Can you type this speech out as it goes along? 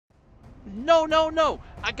No, no, no!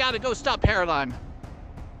 I gotta go stop Paradigm.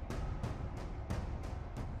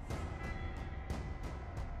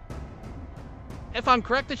 If I'm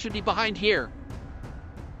correct, it should be behind here.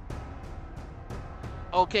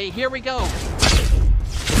 Okay, here we go.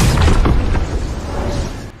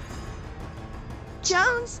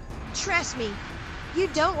 Jones, trust me, you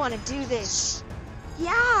don't want to do this.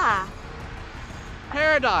 Yeah.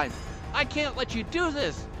 Paradigm, I can't let you do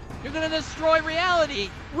this. You're gonna destroy reality.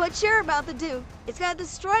 What you're about to do, it's gonna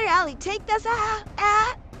destroy reality. Take this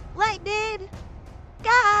lightning.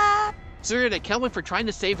 God. So you're gonna kill me for trying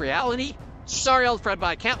to save reality? Sorry, old friend, but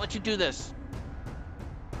I can't let you do this.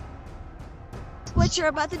 What you're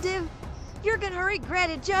about to do, you're gonna regret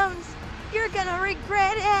it, Jones. You're gonna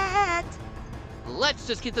regret it. Let's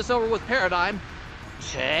just get this over with, Paradigm.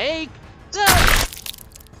 Take this!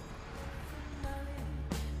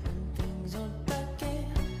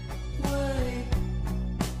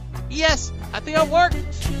 Yes, I think it worked.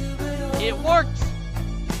 It worked.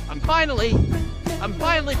 I'm finally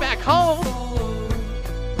back home.